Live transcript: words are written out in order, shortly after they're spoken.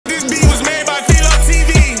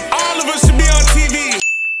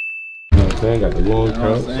saying? Got the long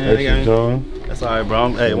cups, extra John. That's alright, bro.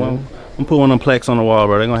 Hey, I'm put one of them plaques on the wall,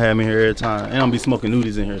 bro. They gonna have me here every time. And I'm gonna be smoking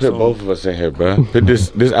nudies in here. Put both of us in here, bro. Put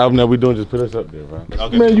this album that we doing, just put us up there, bro.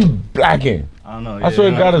 Okay. Man, you blacking. I don't know. I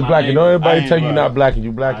swear God is blacking. Don't everybody tell you not blacking.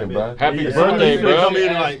 You blacking, bro. Happy birthday, bro.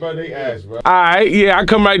 Alright, yeah, I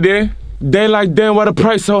come right there. They like, damn, why the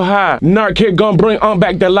price so high? Narc kid gon' bring on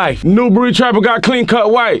back to life. Newbury trapper got clean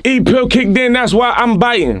cut white. E-pill kicked in, that's why I'm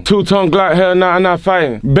biting. Two-tone Glock, hell nah, I'm not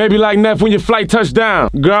fighting. Baby like Neff when your flight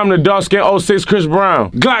touchdown. Girl, I'm the dark skin 06 Chris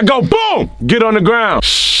Brown. Glock go boom! Get on the ground.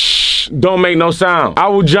 Shh, don't make no sound. I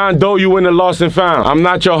will John Doe you in the lost and found. I'm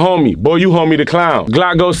not your homie, boy, you homie the clown.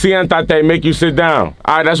 Glock go siéntate, make you sit down.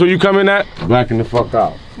 Alright, that's where you coming at? Blacking the fuck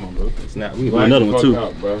out. Come on, bro. Snap. We got another one too.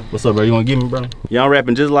 Out, what's up, bro? You wanna give me, bro? Yeah, I'm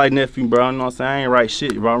rapping just like Nephew, bro. You know what I'm saying? I ain't write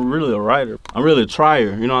shit, bro. I'm really a writer. I'm really a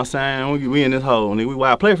trier. You know what I'm saying? We in this hole, nigga.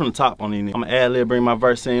 I play from the top on these niggas. I'm an ad-lib, bring my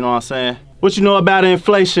verse in. You know what I'm saying? What you know about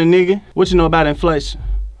inflation, nigga? What you know about inflation?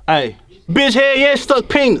 Hey, bitch, hell yeah, stuck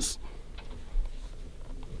penis.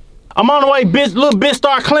 I'm on the way, bitch. Little bitch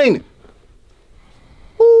start cleaning.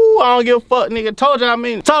 Ooh, I don't give a fuck, nigga. Told you I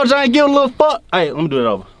mean. Told you I ain't give a little fuck. Hey, let me do it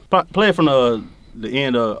over. Play it from the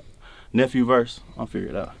end of Nephew verse. I'll figure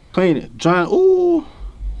it out. Clean it. John, ooh.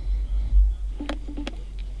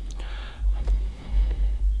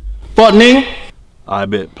 Fuck nigga. I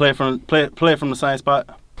bet. Play it from the same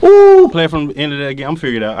spot. Ooh. Play it from the end of that again. I'm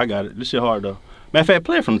figuring it out. I got it. This shit hard though. Matter of fact,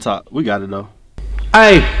 play it from the top. We got it though.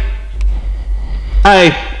 Hey.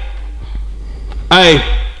 Hey. Hey.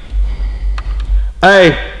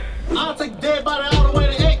 Hey. I'll take dead body all the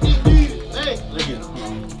way to 8.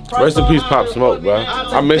 Rest in peace, Pop Smoke, bro.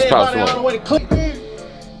 I miss Pop Smoke. Let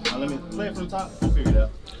me play it from the top. We'll figure it out.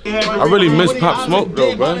 I really miss Pop Smoke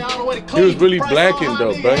though, bro. He was really blacking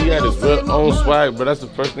though, bro. He had his real own swag, but that's the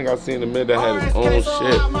first thing I seen in the man that had his own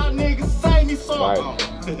shit. Like,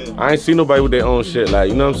 I ain't seen nobody with their own shit. Like,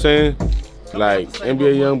 you know what I'm saying? Like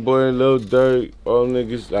NBA Youngboy, Lil Durk, all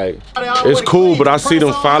niggas. Like, it's cool, but I see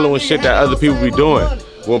them following shit that other people be doing.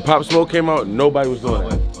 When Pop Smoke came out, nobody was doing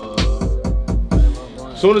that.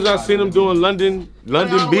 Soon as I seen him doing London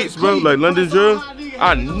beats, bro, like London drill,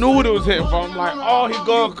 I knew what it was hitting for. I'm like, oh, he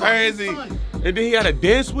going crazy. And then he had to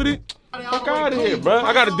dance with it. Fuck out of here, bro.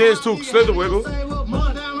 I got to dance too, Slither Wiggle. Come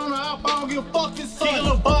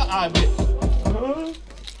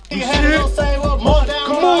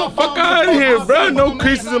on, fuck out of here, bro. No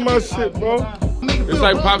creases in my shit, bro. It's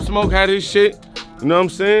like Pop Smoke had his shit. You know what I'm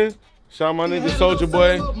saying? Shout out my nigga Soulja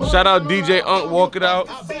Boy. Shout out DJ Unk Walk It Out.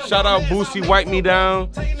 Shout out Boosie Wipe Me Down.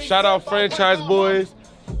 Shout out Franchise Boys.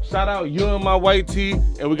 Shout out you and my white tee.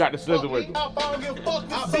 And we got the Slither Wiggle. Going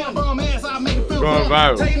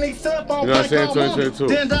viral. You know what I'm saying? 2022.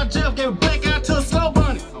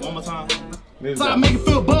 One more time.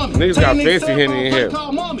 Niggas got fancy Henny in here.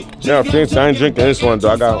 Yeah, fancy. I ain't drinking this one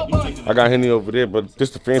though. I got Henny over there, but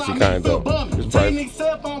this the fancy kind though. This price.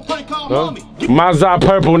 Huh? My Zod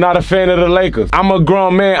Purple, not a fan of the Lakers. I'm a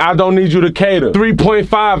grown man, I don't need you to cater.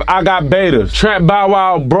 3.5, I got betas. Trap Bow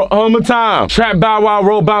Wow, bro, time. Trap Bow Wow,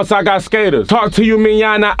 roll bounce, I got skaters. Talk to you,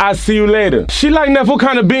 Minyana, I see you later. She like, Neff, what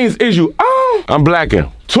kind of beans is you? Oh, I'm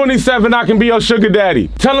blacking. 27, I can be your sugar daddy.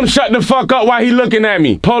 Tell him shut the fuck up while he looking at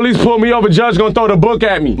me. Police pull me over, judge gonna throw the book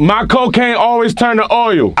at me. My cocaine always turn to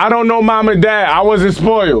oil. I don't know mom and dad, I wasn't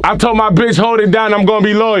spoiled. I told my bitch hold it down, I'm gonna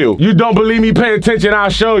be loyal. You don't believe me, pay attention, I'll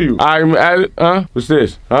show you. What's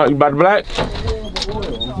this? You about to black?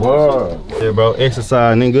 Whoa. Yeah, bro,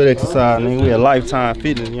 exercise, nigga, good exercise, nigga. We a lifetime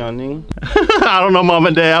fitness, young nigga. I don't know mom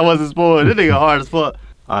and dad, I wasn't spoiled. This nigga hard as fuck.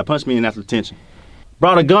 All right, punch me in after detention.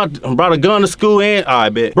 Brought a gun to school and I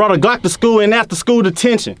bet. Brought a Glock to school and after school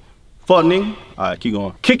detention. Fuck nigga. Alright, keep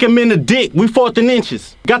going. Kick him in the dick, we 14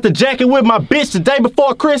 inches. Got the jacket with my bitch the day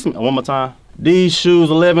before Christmas. One more time. These shoes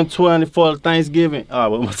 11/20 for Thanksgiving. Alright,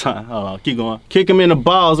 one more time. Hold on, keep going. Kick him in the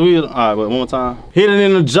balls. Alright, one more time. Hit it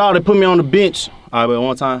in the jaw, they put me on the bench. Alright, one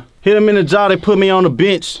more time. Hit him in the jaw, they put me on the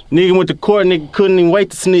bench. Nigga went to court, nigga couldn't even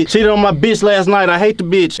wait to snitch. Cheated on my bitch last night, I hate the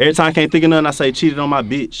bitch. Every time I can't think of nothing, I say cheated on my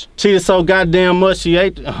bitch. Cheated so goddamn much, she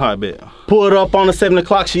ate the, I bet. Pulled up on the 7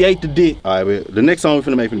 o'clock, she ate the dick. I bet. The next song we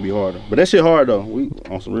finna make finna be harder. But that shit hard though, we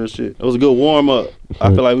on some real shit. It was a good warm up.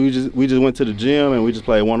 I feel like we just went to the gym and we just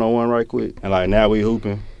played one-on-one right quick. And like now we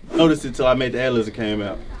hooping. Noticed it till I made the ad-libs that came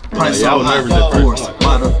out. Price so high,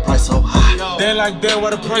 why the price so high? They like that, why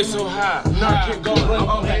the price so high? Nah, can't go run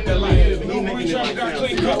on back the life. Newbury trapper got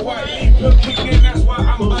clean cut white. E-pill kick in, that's why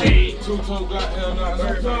I'm biting. Two-tone Glock, hell nah,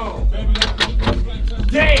 two-tone.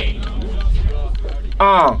 Damn!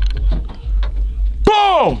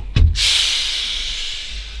 Boom!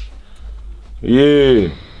 Yeah.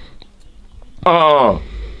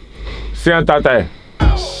 Siéntate.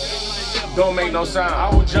 don't make no sound.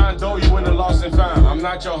 I was John Doe, you in the lost and found. I'm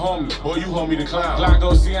not your homie, boy, you homie the clown. Glock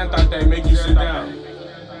go see, I thought they make you sit down.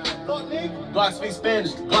 Glock speak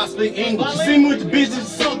Spanish, Glock speak English. You see me with the bitch, it's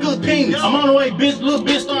so good penis. I'm on the way, bitch, little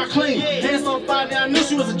bitch start cleaning. Hands on fire, I knew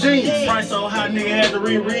she was a genius. Price so high, nigga had to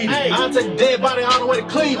reread it. I'll take the dead body all the way to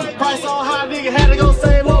Cleveland. Price so high, nigga had to go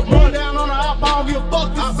save up. Run down on the op, I don't give a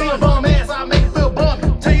fuck. I see a bum ass, I make it feel bummy.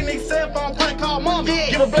 Take a nigga cell phone, prank call mommy.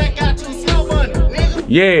 Give a black guy to the snow bunny, nigga.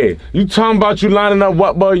 Yeah, you talking about you lining up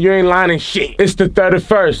what, boy? You ain't lining shit. It's the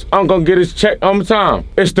 31st. I'm gonna get his check on time.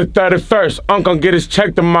 It's the 31st. I'm gonna get his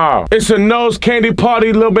check tomorrow. It's a nose candy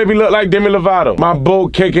party. Little baby look like Demi Lovato. My boo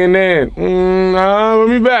kicking in. Let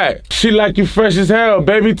me back. She like you fresh as hell,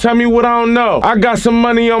 baby. Tell me what I don't know. I got some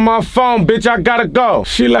money on my phone, bitch. I gotta go.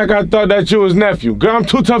 She like I thought that you was nephew. Girl, I'm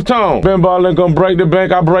too tough tone. Ben Ballin' gonna break the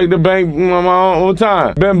bank. I break the bank on my own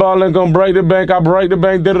time. Ben Ballin' gonna break the bank. I break the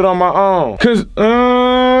bank. Did it on my own. Cause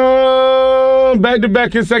back to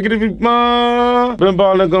back consecutive. Ben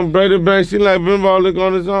Ballin' gonna break the bank. She like Ben Ballin'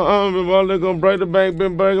 on his own. Ben Ballin' gonna break the bank.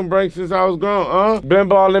 Been breaking bank since I was grown. Ben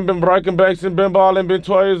Ballin' been breaking bank since Ben Ballin' been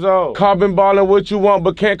 12 years old. Call Ben Ballin' what you want,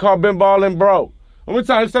 but can't call Ben Ballin' broke. One more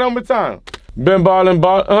time. Say that one more time. Ben Ballin'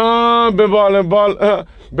 Ben Ballin'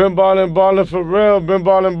 Ben Ballin' for real. Ben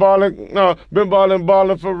Ballin' Ben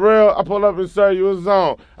Ballin' for real. I pull up and say you a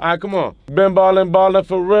zone. Alright, come on. Ben Ballin'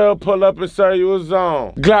 for real. Pull up and say you a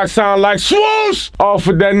zone. Glock sound like swoosh off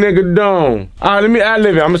of that nigga dome. Alright, let me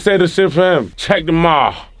ad-lib it. I'ma say this shit for him. Check them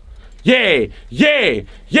off. Yeah, yeah,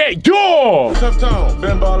 yeah, yo! Tough tone.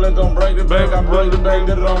 Ben Ballin' gon' break the bank. I break the bank,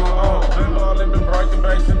 did it on my own. Ben Ballin' been breaking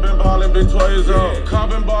banks and Ben Ballin' been 12 years old. Call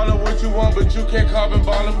Ben Ballin' what you want, but you can't call Ben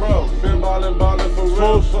Ballin' bro. Ben Ballin' for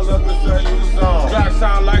real. Pull up and say you the song. Glock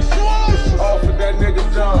sound like swoosh off of that nigga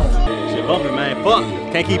dome. Shit bumping, man. Fuck.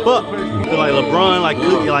 Can't keep up. Feel like LeBron, like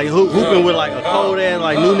hooping with like a cold ass,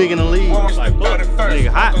 like new nigga in the league. Like fuck. Nigga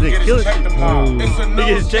hot, nigga kill it. Nigga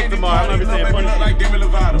gets checked tomorrow. I'm not saying funny.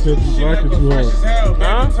 Black it too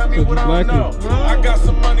hard. Tell me what I don't know. I got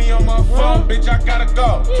some money on my phone, bitch, I gotta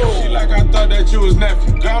go. She like I thought that you was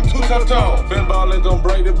nephew. Girl, I'm too tough tone. Ben Ballin' gon'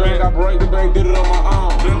 break the bank. I break the bank, did it on my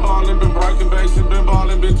own. Ben Ballin' been breaking banks and Ben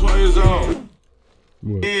Ballin' been 12 years old.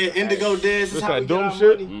 Yeah, Indigo Dez. This that dumb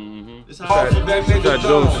shit? This how that nigga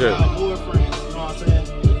dumb shit. More friends, you know what I'm saying?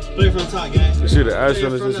 Play from the top, gang. You see the ass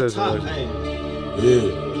on this? Yeah.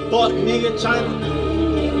 Fuck nigga, China.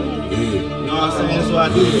 You know what I'm saying? That's what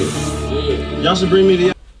I do. Y'all should bring me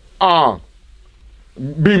the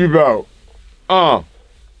BB Belt.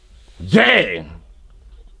 Yeah.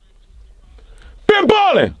 Ben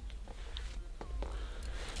Ballin'.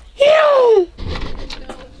 You.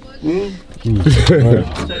 He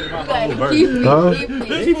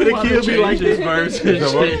finna kill me like this verse.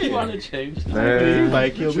 He wanna change. Man, he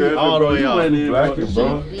might kill me all the way off.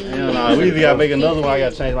 Bro. Hell nah, we either gotta make another one. I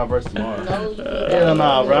gotta change my verse tomorrow. Hell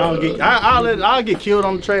nah, bro. I'll get killed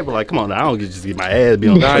on the train, but like, come on, now, I don't just get my ass beat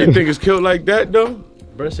on the train. You think it's killed like that though?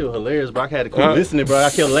 Bro, that shit was hilarious, bro. I had to quit listening, bro. I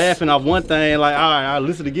kept laughing off one thing, like, all right, I'll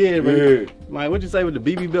listen again, bro. Yeah. Like, what'd you say with the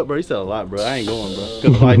BB belt, bro? He said a lot, bro. I ain't going, bro.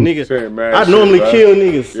 Cause like niggas, I normally kill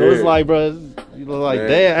niggas, so it's like, bro, you know, like,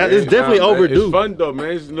 damn, it's definitely overdue. It's fun though,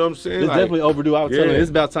 man. You know what I'm saying? It's like, definitely overdue. I was telling you, it's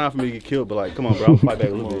about time for me to get killed, but like, come on, bro, I'm fight back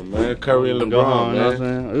a little bit, man. Curry and LeBron, go home, man. You know what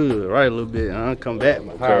I'm saying? Right a little bit. Come back,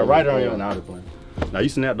 hire right on you. Now playing. Now you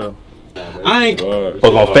snap though. I ain't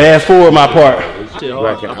gonna fast forward my part.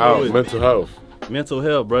 Blacking out, mental health. Mental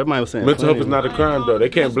health, bro. Everybody was saying mental health is not a crime though. They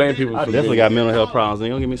can't blame people for definitely got mental health problems. They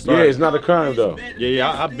don't get me started. Yeah, it's not a crime though.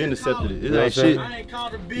 Yeah, I've been accepted it. It ain't shit.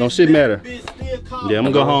 Don't shit matter. Yeah, I'm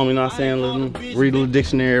gonna go home, you know what I'm saying? Read a little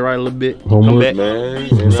dictionary, write a little bit. Come back. Man,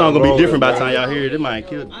 the song gonna be different by the time y'all hear it. It might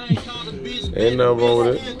kill it. Ain't nothing wrong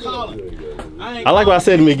with it. I like what I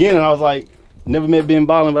said in the beginning. I was like, never met Ben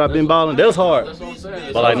Ballin', but I've been ballin'. That was hard.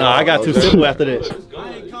 But like, nah, I got too simple after that.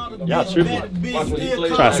 Y'all tripping.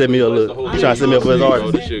 Trying to set me up, look. He trying to set me up for his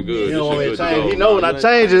art. This shit good. You know what I mean? He know when I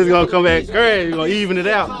change it, it's gonna come back crazy. He's gonna even it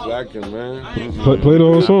out. Blacking, man. Play the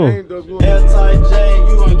whole song. Airtight J,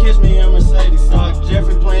 you gonna catch me in Mercedes.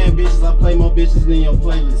 Jeffrey playing bitches, I play more bitches than your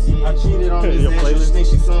playlist. I cheated on this extra, think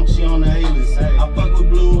she something, she on the A-list. I fuck with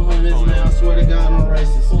blue hunters, man, I swear to God I'm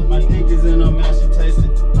racist. My dick is in her mouth, she tastes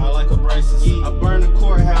it. I like her braces. I burned the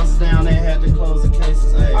courthouse down, they had to close the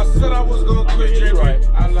cases. I said I was gonna quit drinking.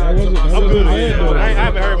 I lied to myself. I'm good, I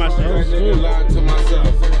haven't heard my shit. I lied to myself.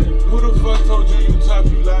 Who the fuck told you you tough?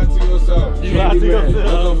 You lied to yourself. You lied to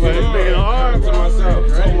yourself, man. I lied to myself.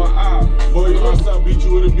 Told my eye, boy, you myself beat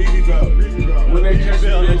you with a BB belt. When they catch me,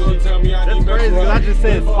 they gonna tell me I need better. That's crazy, because I just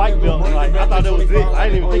said spike belt. Like, I thought that was it. I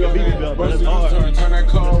didn't even think of BB belt, but that's hard. Turn that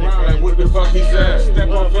car around like what the fuck he said. Step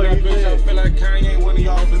off of that bitch, I feel like Kanye when he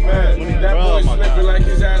off the mat.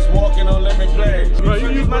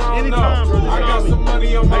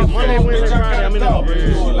 on my phone, bitch, I gotta go.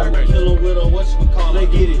 She like to kill her with her, what you call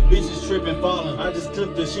it? They get it, bitches tripping, falling. I just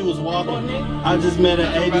clipped her, she was walking. I just met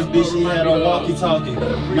an 80s bitch, she had a walkie-talkie.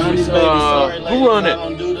 90s baby, sorry, who run it?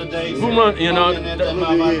 Who run, you know?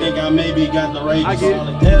 I think I maybe got the rage. I get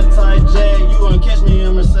it. Airtight Jag, you won't catch me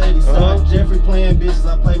in Mercedes. Jeffrey playing bitches,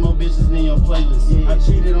 I play more bitches than your playlist. I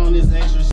cheated on this extra